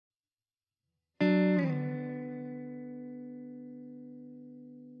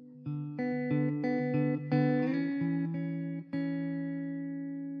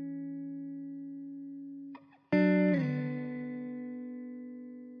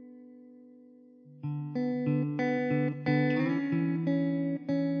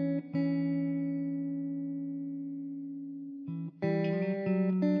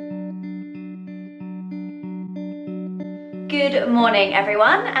Good morning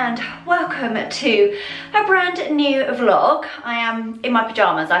everyone and welcome to a brand new vlog. I am in my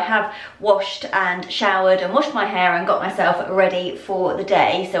pyjamas. I have washed and showered and washed my hair and got myself ready for the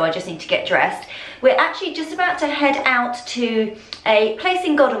day, so I just need to get dressed. We're actually just about to head out to a place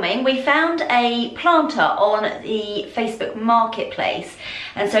in Godalming. We found a planter on the Facebook marketplace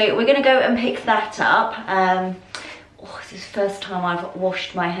and so we're going to go and pick that up. This is the first time I've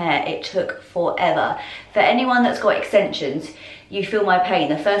washed my hair. It took forever. For anyone that's got extensions, you feel my pain.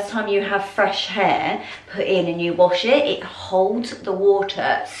 The first time you have fresh hair put in and you wash it, it holds the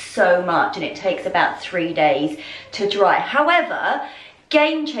water so much and it takes about 3 days to dry. However,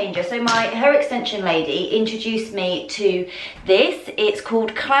 game changer. So my hair extension lady introduced me to this. It's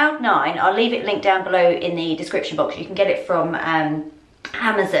called Cloud 9. I'll leave it linked down below in the description box. You can get it from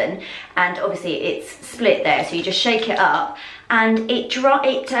Amazon, and obviously it's split there, so you just shake it up and it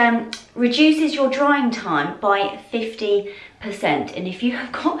reduces your drying time by 50%. And if you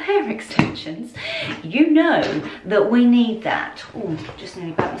have got hair extensions, you know that we need that. Oh, just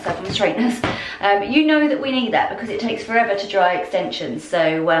nearly backed myself on the straighteners. You know that we need that because it takes forever to dry extensions.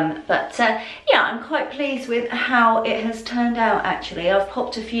 So, yeah, I'm quite pleased with how it has turned out actually. I've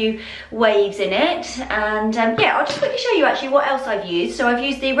popped a few waves in it and yeah, I'll just quickly show you actually what else I've used. So I've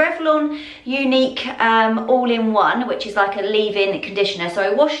used the Revlon Unique all-in-one, which is like a leave-in conditioner. So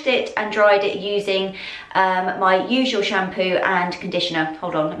I washed it and dried it using my usual shampoo and conditioner.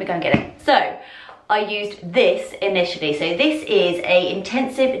 Hold on, let me go and get it. So I used this initially. So this is a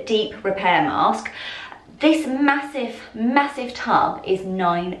intensive deep repair mask. This massive tub is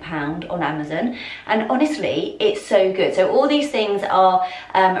 £9 on Amazon, and honestly it's so good. So all these things are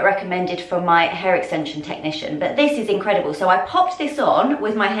recommended from my hair extension technician, but this is incredible. So I popped this on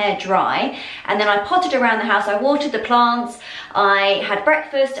with my hair dry and then I potted around the house. I watered the plants, I had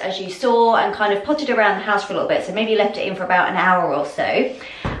breakfast as you saw, and kind of potted around the house for a little bit, so maybe left it in for about an hour or so.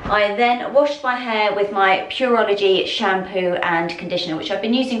 I then washed my hair with my Pureology shampoo and conditioner, which I've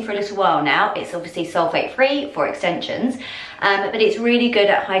been using for a little while now. It's obviously sulfate free for extensions, but it's really good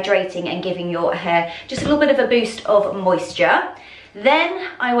at hydrating and giving your hair just a little bit of a boost of moisture. Then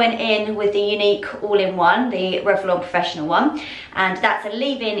I went in with the Unique all-in-one, the Revlon Professional one, and that's a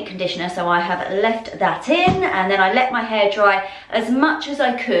leave-in conditioner, so I have left that in, and then I let my hair dry as much as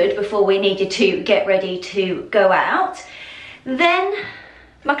I could before we needed to get ready to go out. Then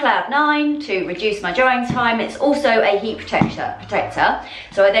my Cloud 9 to reduce my drying time. It's also a heat protector.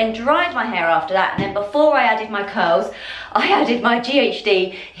 So I then dried my hair after that, and then before I added my curls, I added my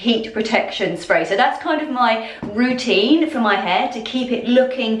GHD heat protection spray. So that's kind of my routine for my hair to keep it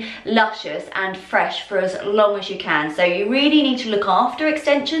looking luscious and fresh for as long as you can. So you really need to look after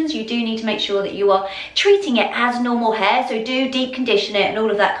extensions. You do need to make sure that you are treating it as normal hair. So do deep condition it and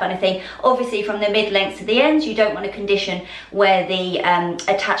all of that kind of thing. Obviously from the mid-lengths to the ends, you don't want to condition where the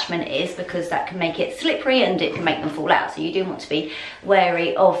attachment is, because that can make it slippery and it can make them fall out. So you do want to be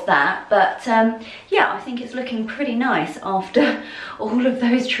wary of that. But yeah, I think it's looking pretty nice after all of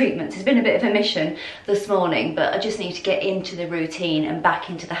those treatments. It's been a bit of a mission this morning, but I just need to get into the routine and back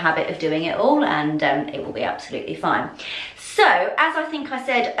into the habit of doing it all, and it will be absolutely fine. So, as I think I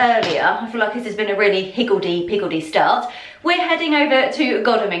said earlier, I feel like this has been a really higgledy-piggledy start. We're heading over to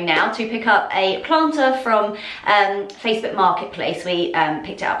Godalming now to pick up a planter from Facebook Marketplace. We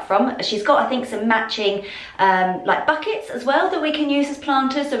picked it up from. She's got, I think, some matching like buckets as well that we can use as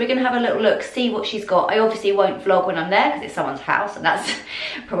planters. So we're going to have a little look, see what she's got. I obviously won't vlog when I'm there because it's someone's house and that's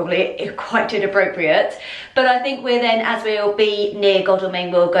probably quite inappropriate. But I think we're then, as we'll be near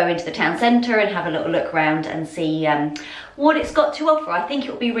Godalming, we'll go into the town centre and have a little look around and see what it's got to offer. I think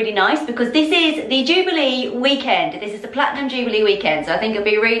it will be really nice because this is the Jubilee weekend. This is the Platinum Jubilee weekend, so I think it'll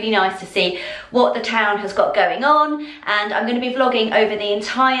be really nice to see what the town has got going on. And I'm going to be vlogging over the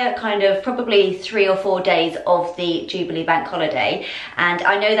entire kind of probably 3 or 4 days of the Jubilee bank holiday. And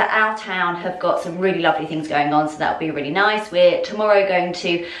I know that our town have got some really lovely things going on, so that'll be really nice. We're tomorrow going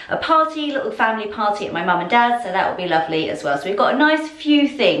to a party, little family party at my mum and dad's, so that will be lovely as well. So we've got a nice few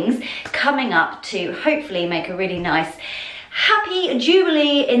things coming up to hopefully make a really nice happy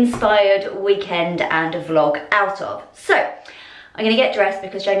Jubilee inspired weekend and a vlog out of. So I'm going to get dressed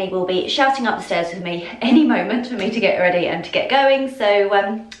because Jamie will be shouting up the stairs with me any moment for me to get ready and to get going. So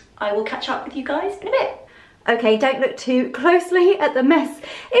I will catch up with you guys in a bit. Okay, don't look too closely at the mess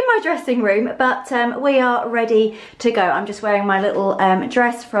in my dressing room, but we are ready to go. I'm just wearing my little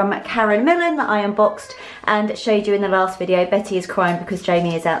dress from Karen Millen that I unboxed and showed you in the last video. Betty is crying because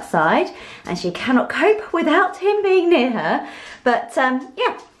Jamie is outside and she cannot cope without him being near her. But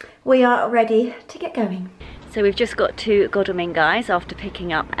yeah, we are ready to get going. So we've just got to Godalming, guys, after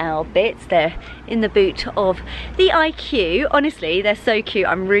picking up our bits. They're in the boot of the IQ. Honestly, they're so cute.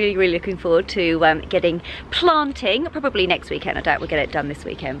 I'm really, really looking forward to getting planting, probably next weekend. I doubt we'll get it done this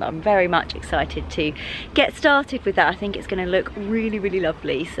weekend, but I'm very much excited to get started with that. I think it's going to look really, really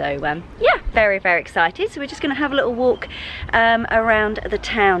lovely. So yeah, very, very excited. So we're just going to have a little walk around the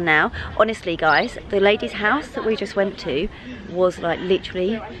town now. Honestly, guys, the lady's house that we just went to was like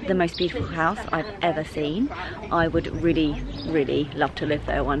literally the most beautiful house I've ever seen. I would really, really love to live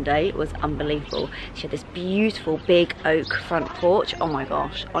there one day. It was unbelievable. She had this beautiful big oak front porch. Oh my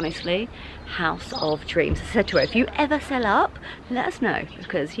gosh, honestly, house of dreams. I said to her, if you ever sell up, let us know,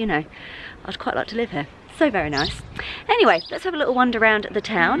 because, you know, I'd quite like to live here. So very nice. Anyway, let's have a little wander around the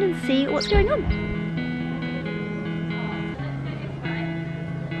town and see what's going on.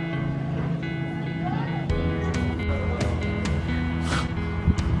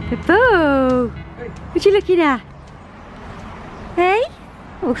 Pippo! What you looking at? Hey?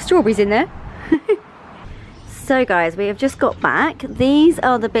 Oh, strawberries in there. So guys, we have just got back. These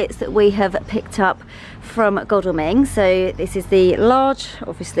are the bits that we have picked up from Godalming. So this is the large,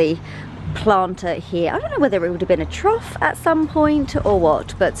 obviously, planter here. I don't know whether it would have been a trough at some point or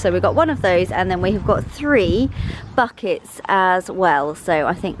what, but so we've got one of those, and then we have got 3 buckets as well. So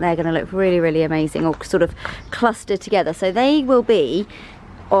I think they're going to look really, really amazing, all sort of clustered together. So they will be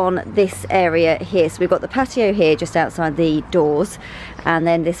on this area here. So we've got the patio here just outside the doors, and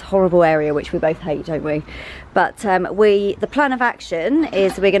then this horrible area which we both hate, don't we? But the plan of action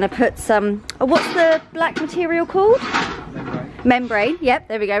is we're going to put some, what's the black material called? Membrane. Yep,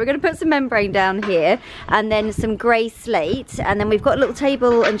 there we go. We're going to put some membrane down here, and then some grey slate, and then we've got a little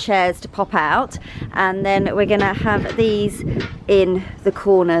table and chairs to pop out, and then we're going to have these in the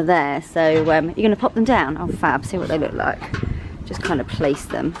corner there. So you're going to pop them down. Oh fab, see what they look like. Just kind of place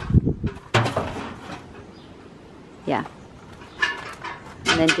them. Yeah.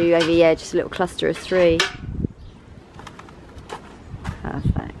 And then do over here just a little cluster of 3.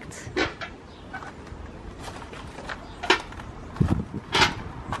 Perfect.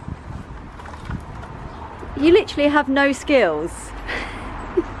 You literally have no skills.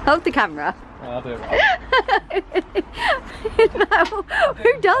 Hold the camera. I'll do it right. No,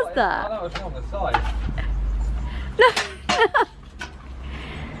 who does that? I know it's on the side. No.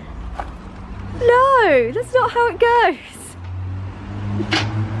 No, that's not how it goes.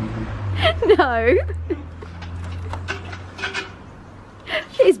 No.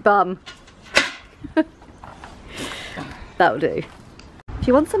 His bum. That'll do. If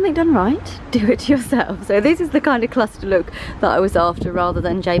you want something done right, do it yourself. So this is the kind of cluster look that I was after, rather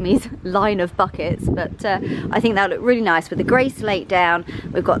than Jamie's line of buckets. But I think that'll look really nice with the grey slate down.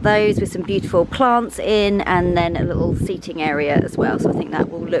 We've got those with some beautiful plants in, and then a little seating area as well. So I think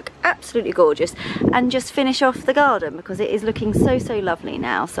that will look absolutely gorgeous, and just finish off the garden, because it is looking so, so lovely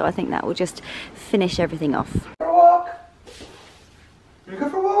now. So I think that will just finish everything off. For a walk? You go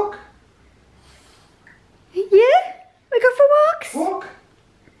for a walk? Yeah, we go for walks. Walk?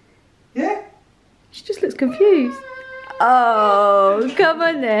 Yeah? She just looks confused. Oh, come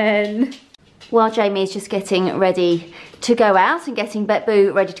on then. While Jamie is just getting ready to go out and getting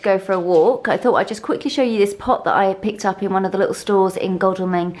Boo ready to go for a walk, I thought I'd just quickly show you this pot that I picked up in one of the little stores in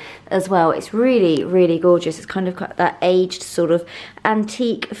Godalming as well. It's really, really gorgeous. It's kind of got that aged sort of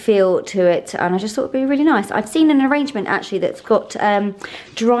antique feel to it, and I just thought it'd be really nice. I've seen an arrangement actually that's got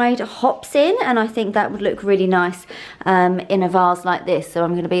dried hops in, and I think that would look really nice in a vase like this. So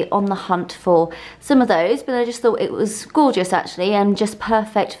I'm going to be on the hunt for some of those, but I just thought it was gorgeous actually, and just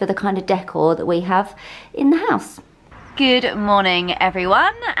perfect for the kind of decor that we have in the house. Good morning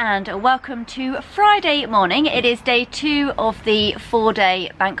everyone, and welcome to Friday morning. It is day 2 of the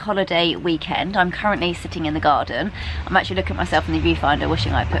 4-day bank holiday weekend. I'm currently sitting in the garden. I'm actually looking at myself in the viewfinder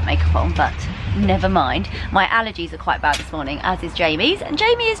wishing I put makeup on, but never mind. My allergies are quite bad this morning, as is Jamie's, and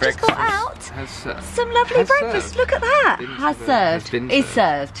Jamie has just got out some lovely breakfast. Look at that. Has served. Is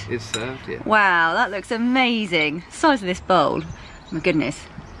served. It's served, yeah. Wow, that looks amazing. The size of this bowl. My goodness.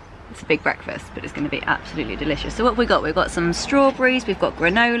 It's a big breakfast, but it's going to be absolutely delicious. So what have we got? We've got some strawberries, we've got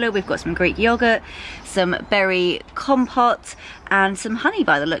granola, we've got some Greek yogurt, some berry compote, and some honey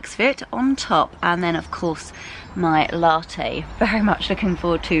by the looks of it on top. And then of course my latte. Very much looking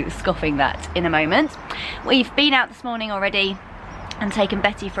forward to scoffing that in a moment. We've been out this morning already and taken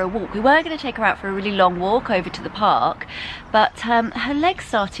Betty for a walk. We were going to take her out for a really long walk over to the park, but her legs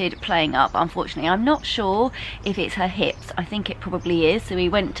started playing up, unfortunately. I'm not sure if it's her hips. I think it probably is. So we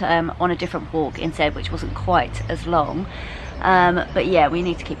went on a different walk instead, which wasn't quite as long. But yeah, we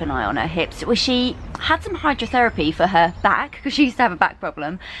need to keep an eye on her hips. Well, she had some hydrotherapy for her back, because she used to have a back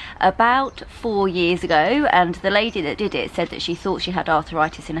problem, about 4 years ago, and the lady that did it said that she thought she had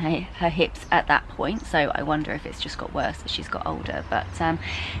arthritis in her hips at that point, so I wonder if it's just got worse as she's got older. But so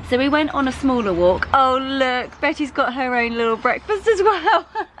we went on a smaller walk. Oh look, Betty's got her own little breakfast as well.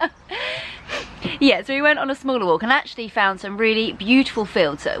 Yeah, so we went on a smaller walk and actually found some really beautiful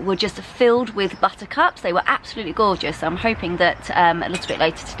fields that were just filled with buttercups. They were absolutely gorgeous. So I'm hoping that a little bit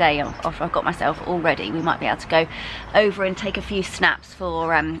later today, after I've got myself all ready, we might be able to go over and take a few snaps for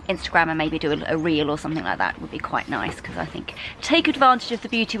Instagram and maybe do a reel or something like that. It would be quite nice, because I think take advantage of the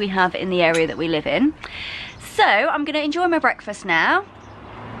beauty we have in the area that we live in. So I'm going to enjoy my breakfast now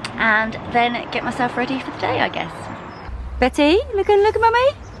and then get myself ready for the day, I guess. Betty, look at mummy.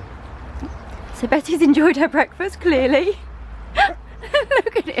 So Betty's enjoyed her breakfast, clearly.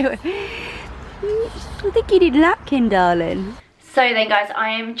 Look at it. I think you need a napkin, darling. So then guys, I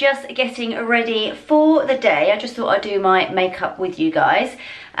am just getting ready for the day. I just thought I'd do my makeup with you guys.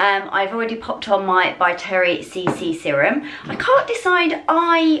 I've already popped on my By Terry CC serum. I can't decide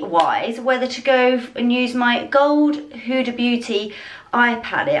eye-wise whether to go and use my gold Huda Beauty eye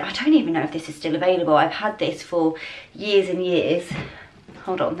palette. I don't even know if this is still available. I've had this for years and years.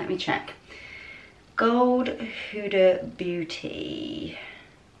 Hold on, let me check. Gold Huda Beauty.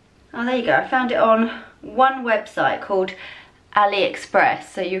 Oh, there you go. I found it on one website called AliExpress,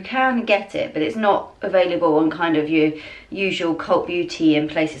 so you can get it, but it's not available on kind of your usual Cult Beauty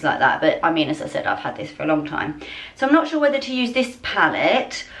and places like that. But I mean, as I said, I've had this for a long time, so I'm not sure whether to use this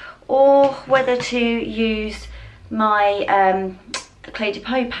palette or whether to use my the Clé de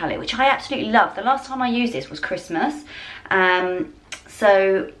Peau palette, which I absolutely love. The last time I used this was Christmas.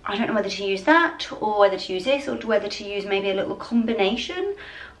 So I don't know whether to use that or whether to use this or whether to use maybe a little combination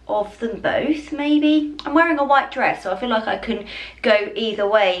of them both, maybe. I'm wearing a white dress, so I feel like I can go either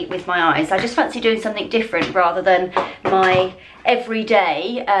way with my eyes. I just fancy doing something different rather than my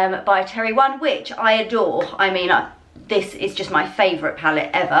everyday By Terry one, which I adore. I mean, this is just my favourite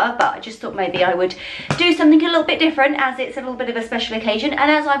palette ever, but I just thought maybe I would do something a little bit different, as it's a little bit of a special occasion and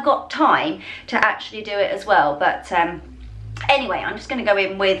as I've got time to actually do it as well. But anyway, I'm just going to go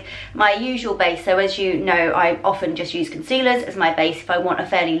in with my usual base. So as you know, I often just use concealers as my base if I want a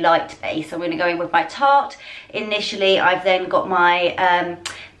fairly light base. I'm going to go in with my Tarte initially. I've then got my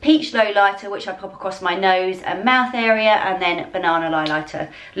peach low lighter, which I pop across my nose and mouth area, and then banana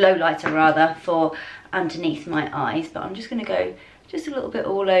low lighter rather, for underneath my eyes. But I'm just going to go just a little bit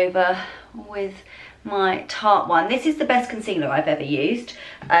all over with my Tarte one. This is the best concealer I've ever used.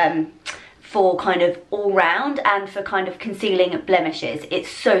 For kind of all round and for kind of concealing blemishes. It's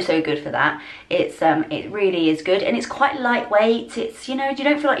so good for that. It's it really is good, and it's quite lightweight. It's, you know, you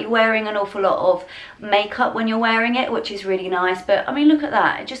don't feel like you're wearing an awful lot of makeup when you're wearing it, which is really nice. But I mean, look at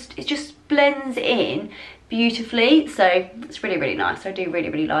that, it just blends in beautifully, so it's really nice. I do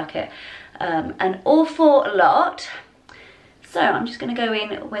really like it an awful lot. So I'm just going to go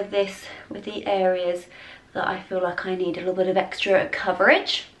in with this, with the areas that I feel like I need a little bit of extra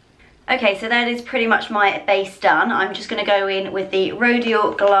coverage. Okay, so that is pretty much my base done. I'm just going to go in with the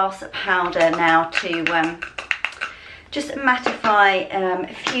Rodial Glass Powder now to just mattify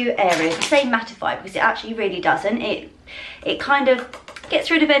a few areas. I say mattify because it actually really doesn't. It kind of gets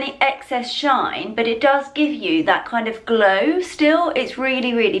rid of any excess shine, but it does give you that kind of glow still. It's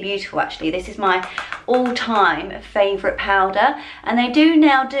really beautiful actually. This is my all-time favourite powder, and they do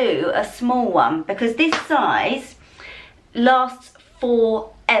now do a small one because this size lasts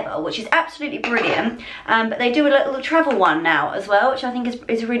forever, which is absolutely brilliant. But they do a little travel one now as well, which I think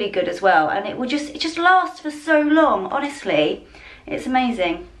is really good as well, and it just lasts for so long. Honestly, it's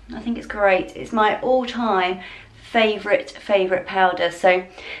amazing. I think it's great. It's my all-time favorite powder. So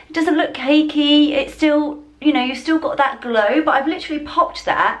it doesn't look cakey. It's still, you know, you've still got that glow, but I've literally popped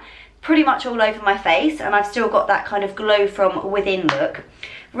that pretty much all over my face, and I've still got that kind of glow from within look.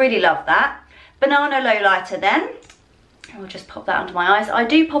 Really love that. Banana low lighter then. I'll just pop that under my eyes. I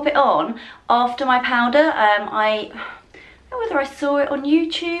do pop it on after my powder. I don't know whether I saw it on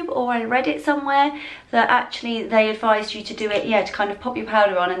YouTube or I read it somewhere that actually they advised you to do it, yeah, to kind of pop your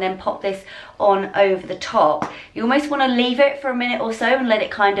powder on and then pop this on over the top. You almost want to leave it for a minute or so and let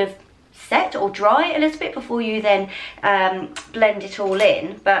it kind of set or dry a little bit before you then blend it all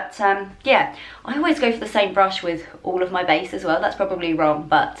in. But yeah, I always go for the same brush with all of my base as well. That's probably wrong,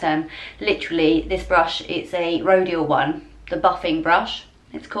 but literally this brush, it's a Rodial one, the buffing brush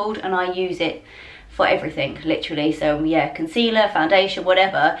it's called, and I use it for everything literally. So yeah, concealer, foundation,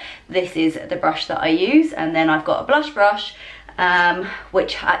 whatever, this is the brush that I use. And then I've got a blush brush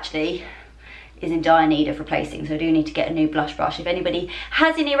which actually is in dire need of replacing, so I do need to get a new blush brush. If anybody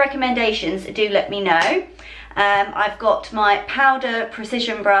has any recommendations, do let me know. I've got my powder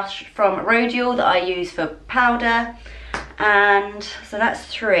precision brush from Rodial that I use for powder, and so that's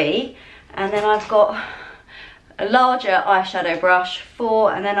 3. And then I've got a larger eyeshadow brush,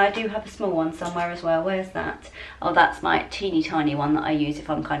 4, and then I do have a small one somewhere as well. Where's that? Oh, that's my teeny tiny one that I use if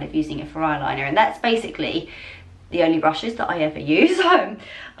I'm kind of using it for eyeliner, and that's basically the only brushes that I ever use. I'm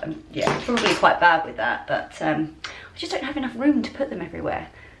yeah, probably quite bad with that, but I just don't have enough room to put them everywhere.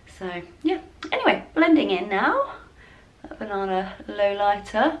 So yeah, anyway, blending in now. That banana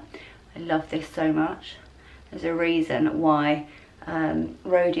lowlighter. I love this so much. There's a reason why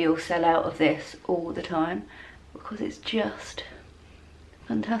Rodial sell out of this all the time, because it's just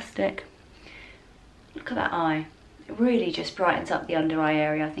fantastic. Look at that eye. It really just brightens up the under eye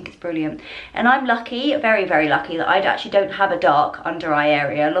area. I think it's brilliant. And I'm lucky, very, very lucky, that I actually don't have a dark under eye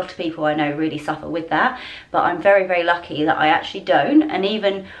area. A lot of people I know really suffer with that, but I'm very, very lucky that I actually don't. And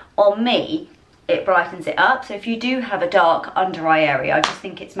even on me, it brightens it up. So if you do have a dark under eye area, I just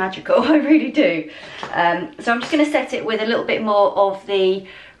think it's magical. I really do. So I'm just going to set it with a little bit more of the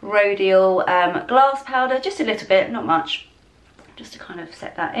Rodial glass powder, just a little bit, not much, just to kind of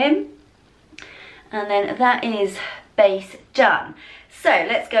set that in. And then that is base done. So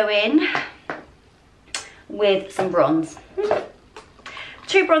let's go in with some bronze.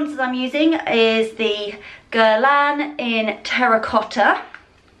 2 bronzers I'm using is the Guerlain in Terracotta.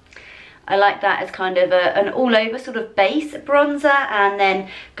 I like that as kind of an all-over sort of base bronzer, and then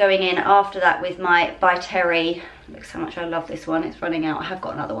going in after that with my By Terry. Look how much I love this one. It's running out. I have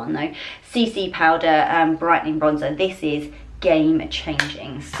got another one though. CC Powder brightening bronzer. This is game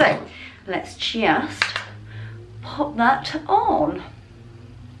changing. So let's just pop that on.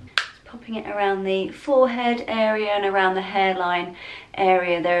 Just popping it around the forehead area and around the hairline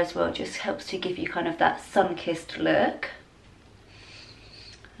area there as well. Just helps to give you kind of that sun-kissed look.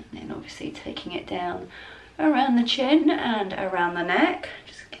 And then obviously taking it down around the chin and around the neck.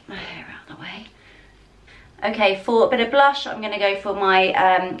 Just get my hair out of the way. Okay, for a bit of blush, I'm going to go for my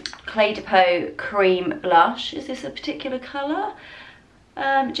Clé de Peau cream blush. Is this a particular colour?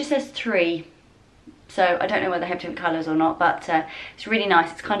 It just says 3, so I don't know whether they have different colours or not, but it's really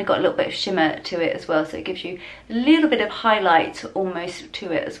nice. It's kind of got a little bit of shimmer to it as well, so it gives you a little bit of highlight almost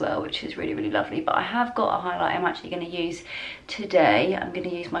to it as well, which is really, really lovely. But I have got a highlight I'm actually going to use today. I'm going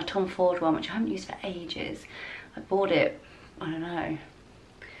to use my Tom Ford one, which I haven't used for ages. I bought it, I don't know,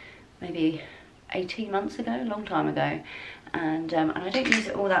 maybe 18 months ago, a long time ago, and I don't use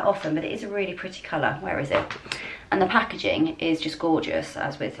it all that often, but it is a really pretty colour. Where is it? And the packaging is just gorgeous,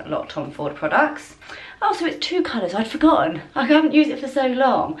 as with a lot of Tom Ford products. Oh, so it's 2 colours. I'd forgotten. I haven't used it for so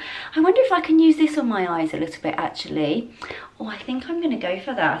long. I wonder if I can use this on my eyes a little bit, actually. Oh, I think I'm going to go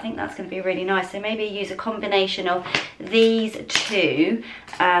for that. I think that's going to be really nice. So maybe use a combination of these 2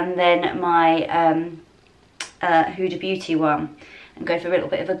 and then my Huda Beauty one, and go for a little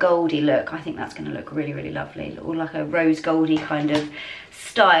bit of a goldy look. I think that's going to look really, really lovely, or like a rose goldy kind of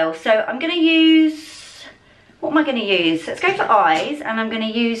style. So I'm going to use, what am I going to use? Let's go for eyes, and I'm going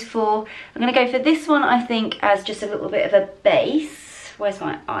to go for this one, I think, as just a little bit of a base. Where's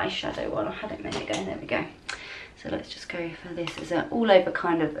my eyeshadow one? I had it a minute ago. There we go. So let's just go for this as an all over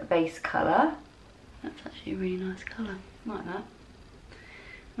kind of base colour. That's actually a really nice colour. I like that.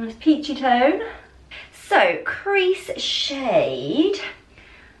 Nice peachy tone. So, crease shade.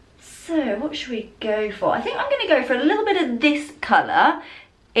 So, what should we go for? I think I'm going to go for a little bit of this colour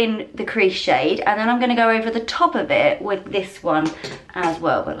in the crease shade, and then I'm going to go over the top of it with this one as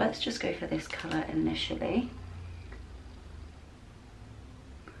well. But let's just go for this colour initially.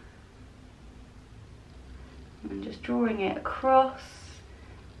 I'm just drawing it across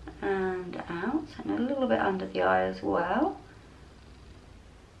and out, and a little bit under the eye as well.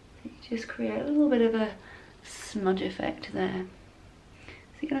 Just create a little bit of a smudge effect there.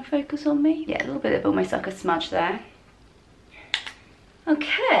 Is it going to focus on me? Yeah, a little bit of almost like a smudge there.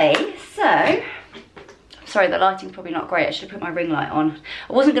 Okay, so, I'm sorry, the lighting's probably not great. I should have put my ring light on.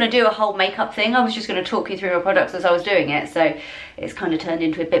 I wasn't going to do a whole makeup thing. I was just going to talk you through my products as I was doing it. So it's kind of turned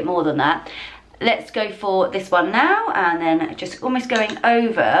into a bit more than that. Let's go for this one now, and then just almost going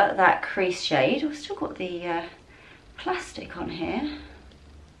over that crease shade. I've still got the plastic on here.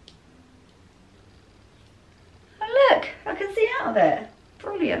 Oh look, I can see out of it.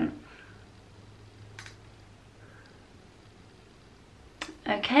 Brilliant.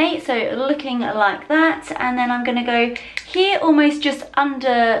 Okay, so looking like that, and then I'm going to go here almost just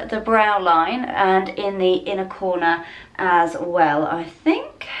under the brow line and in the inner corner as well, I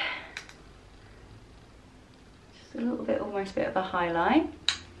think. Just a little bit, almost a bit of a highlight.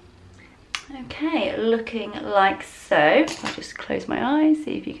 Okay, looking like so. I'll just close my eyes,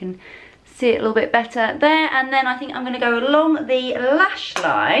 see if you can see it a little bit better there. And then I think I'm going to go along the lash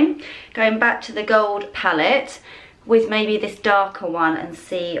line, going back to the gold palette with maybe this darker one and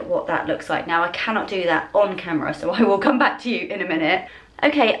see what that looks like. Now I cannot do that on camera, so I will come back to you in a minute.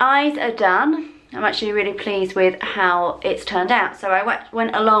 Okay, eyes are done. I'm actually really pleased with how it's turned out. So I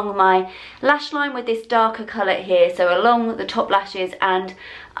went along my lash line with this darker colour here, so along the top lashes and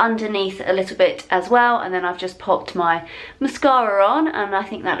underneath a little bit as well, and then I've just popped my mascara on, and I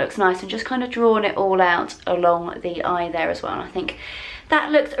think that looks nice, and just kind of drawn it all out along the eye there as well, and I think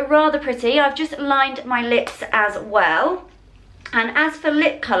that looks rather pretty. I've just lined my lips as well, and as for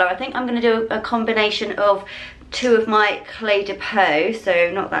lip colour, I think I'm going to do a combination of two of my Clé de Peau,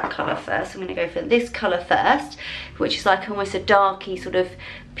 so not that colour first, I'm going to go for this colour first, which is like almost a darky sort of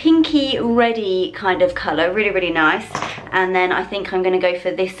pinky reddy kind of colour, really, really nice. And then I think I'm going to go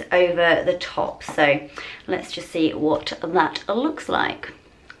for this over the top, so let's just see what that looks like.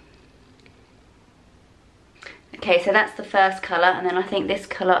 Okay, so that's the first colour, and then I think this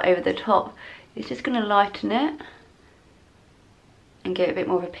colour over the top is just going to lighten it and give it a bit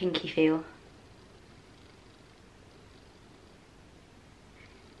more of a pinky feel.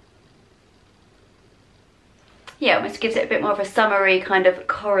 Yeah, almost gives it a bit more of a summery kind of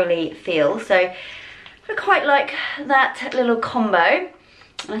corally feel. So I quite like that little combo. And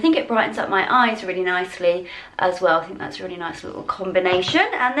I think it brightens up my eyes really nicely as well. I think that's a really nice little combination.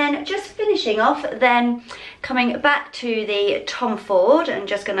 And then just finishing off, then coming back to the Tom Ford and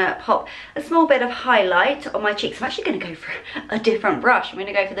just gonna pop a small bit of highlight on my cheeks. I'm actually gonna go for a different brush. I'm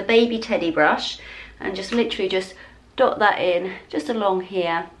gonna go for the Baby Teddy brush and just literally just dot that in just along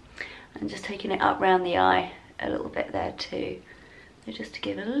here and just taking it up around the eye a little bit there too, so just to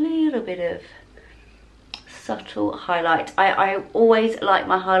give a little bit of subtle highlight. I always like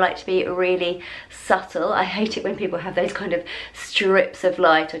my highlight to be really subtle. I hate it when people have those kind of strips of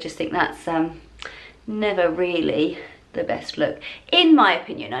light. I just think that's never really the best look, in my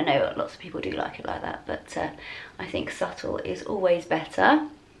opinion. I know lots of people do like it like that, but I think subtle is always better.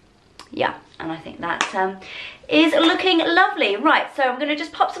 Yeah, and I think that is looking lovely. Right, so I'm going to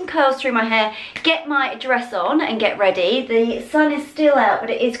just pop some curls through my hair, get my dress on and get ready. The sun is still out, but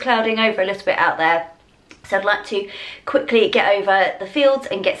it is clouding over a little bit out there. So I'd like to quickly get over the fields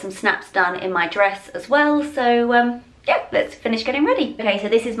and get some snaps done in my dress as well. So yeah, let's finish getting ready. Okay, so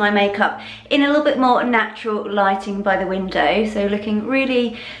this is my makeup in a little bit more natural lighting by the window. So looking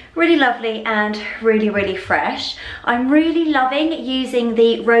really, really lovely and really, really fresh. I'm really loving using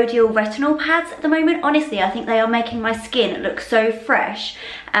the Rodial retinol pads at the moment. Honestly, I think they are making my skin look so fresh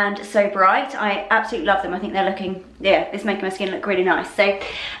and so bright. I absolutely love them. I think they're looking, yeah, it's making my skin look really nice. So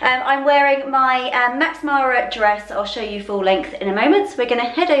I'm wearing my Max Mara dress. I'll show you full length in a moment. So we're gonna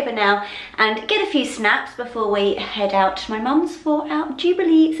head over now and get a few snaps before we head out to my mum's for our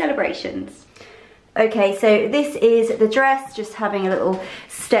Jubilee celebrations. Okay, so this is the dress, just having a little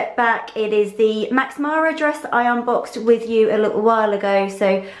step back. It is the Max Mara dress that I unboxed with you a little while ago.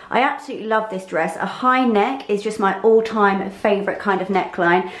 So I absolutely love this dress. A high neck is just my all-time favourite kind of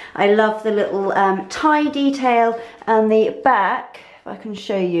neckline. I love the little tie detail, and the back, if I can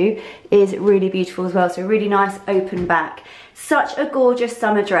show you, is really beautiful as well. So really nice open back. Such a gorgeous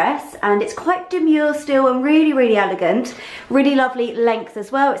summer dress, and it's quite demure still and really, really elegant. Really lovely length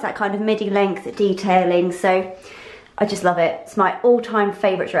as well. It's that kind of midi length detailing, so I just love it. It's my all-time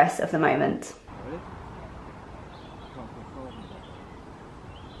favourite dress of the moment.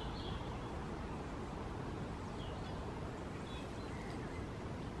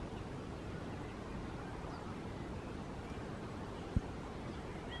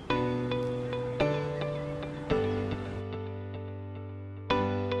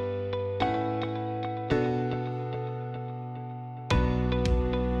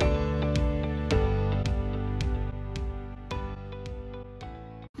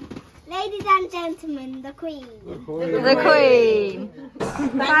 Ladies and gentlemen, the Queen. The Queen.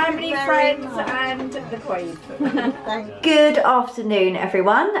 Family, friends and the Queen. Good afternoon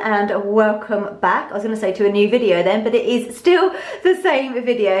everyone, and welcome back. I was going to say to a new video then, but it is still the same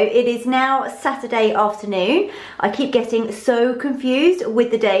video. It is now Saturday afternoon. I keep getting so confused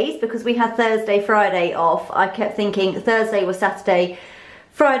with the days because we had Thursday, Friday off. I kept thinking Thursday was Saturday,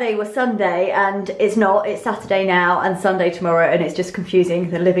 Friday was Sunday, and it's not. It's Saturday now and Sunday tomorrow, and it's just confusing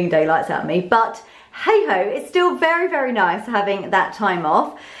the living daylights out of me. But hey ho, it's still very, very nice having that time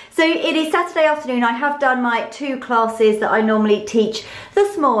off. So it is Saturday afternoon. I have done my 2 classes that I normally teach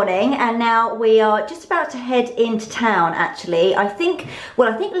this morning, and now we are just about to head into town actually. I think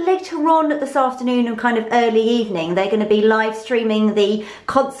later on this afternoon and kind of early evening, they're going to be live streaming the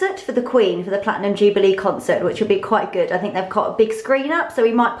concert for the Queen, for the Platinum Jubilee concert, which will be quite good. I think they've got a big screen up, so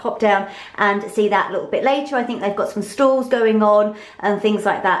we might pop down and see that a little bit later. I think they've got some stalls going on and things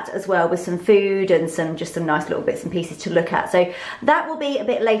like that as well, with some food and just some nice little bits and pieces to look at. So that will be a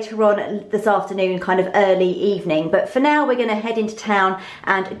bit later on this afternoon, kind of early evening. But for now, we're going to head into town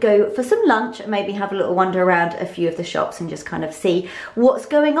and go for some lunch and maybe have a little wander around a few of the shops and just kind of see what's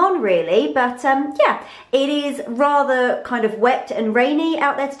going on really. But yeah, it is rather kind of wet and rainy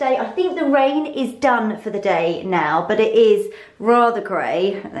out there today. I think the rain is done for the day now, but it is rather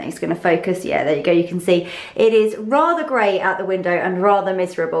grey. He's going to focus. Yeah, there you go. You can see it is rather grey out the window and rather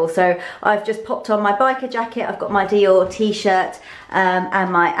miserable. So I've just popped on my biker jacket. I've got my Dior t-shirt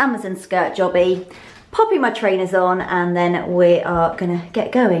and my Amazon skirt jobby, popping my trainers on, and then we are gonna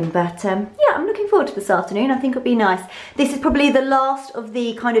get going. But yeah, I'm looking forward to this afternoon. I think it'll be nice. This is probably the last of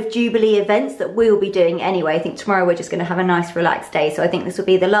the kind of Jubilee events that we'll be doing anyway. I think tomorrow we're just gonna have a nice relaxed day, so I think this will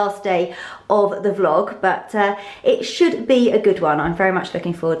be the last day of the vlog, but it should be a good one. I'm very much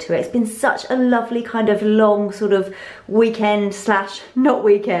looking forward to it. It's been such a lovely kind of long sort of weekend slash not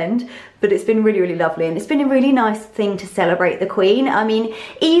weekend, but it's been really, really lovely, and it's been a really nice thing to celebrate the Queen. I mean,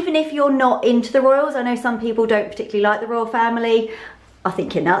 even if you're not into the royals, I know some people don't particularly like the royal family. I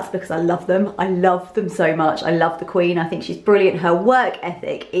think you're nuts, because I love them. I love them so much. I love the Queen. I think she's brilliant. Her work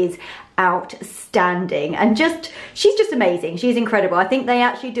ethic is outstanding, and she's just amazing. She's incredible. I think they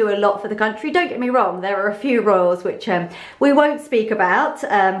actually do a lot for the country. Don't get me wrong, there are a few royals which we won't speak about.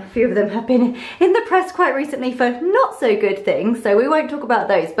 A few of them have been in the press quite recently for not so good things, so we won't talk about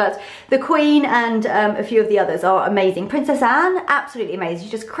those. But the Queen and a few of the others are amazing. Princess Anne, absolutely amazing.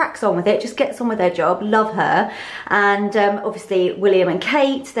 She just cracks on with it, just gets on with her job. Love her. And obviously William and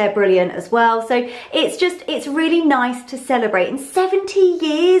Kate, they're brilliant as well. So it's really nice to celebrate. In 70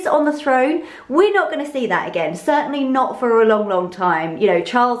 years on the throne, we're not going to see that again. Certainly not for a long, long time. You know,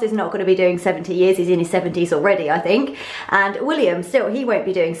 Charles is not going to be doing 70 years. He's in his 70s already, I think. And William, still, he won't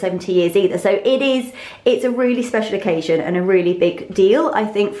be doing 70 years either. So it's a really special occasion and a really big deal, I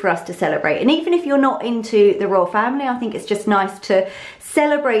think, for us to celebrate. And even if you're not into the royal family, I think it's just nice to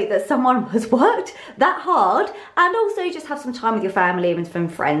celebrate that someone has worked that hard, and also just have some time with your family and some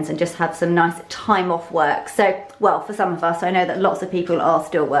friends, and just have some nice time off work. So, well, for some of us, I know that lots of people are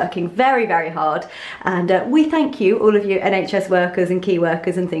still working very, very hard, and we thank you, all of you NHS workers and key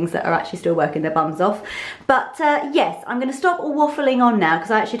workers and things that are actually still working their bums off. But yes, I'm going to stop waffling on now,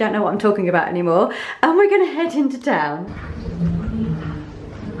 because I actually don't know what I'm talking about anymore, and we're going to head into town.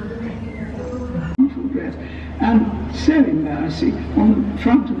 And so embarrassing, on the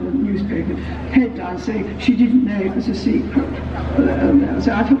front of the newspaper, headline saying she didn't know it was a secret.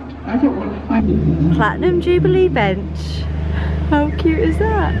 So I thought, well, I'm... Platinum Jubilee bench. How cute is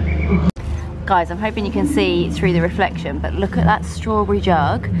that? Guys, I'm hoping you can see through the reflection, but look at that strawberry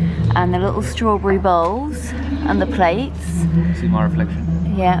jug and the little strawberry bowls and the plates. See my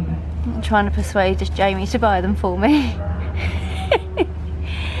reflection? Yeah, I'm trying to persuade just Jamie to buy them for me.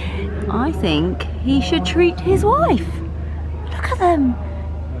 I think he should treat his wife. Look at them.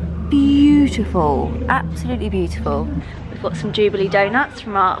 Beautiful, absolutely beautiful. We've got some Jubilee donuts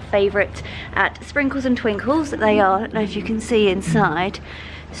from our favourite at Sprinkles and Twinkles. They are, as you can see inside,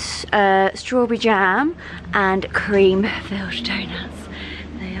 strawberry jam and cream filled donuts.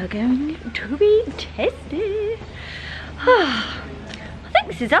 They are going to be tasty. I think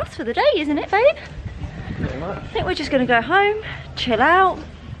this is us for the day, isn't it, babe? Pretty much. I think we're just going to go home, chill out.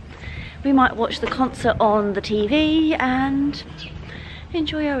 We might watch the concert on the TV and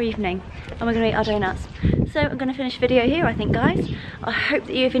enjoy our evening. And we're going to eat our donuts. So I'm going to finish the video here, I think, guys. I hope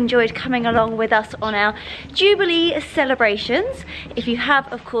that you've enjoyed coming along with us on our Jubilee celebrations. If you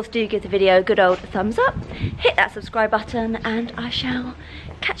have, of course, do give the video a good old thumbs up. Hit that subscribe button, and I shall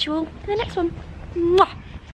catch you all in the next one. Mwah!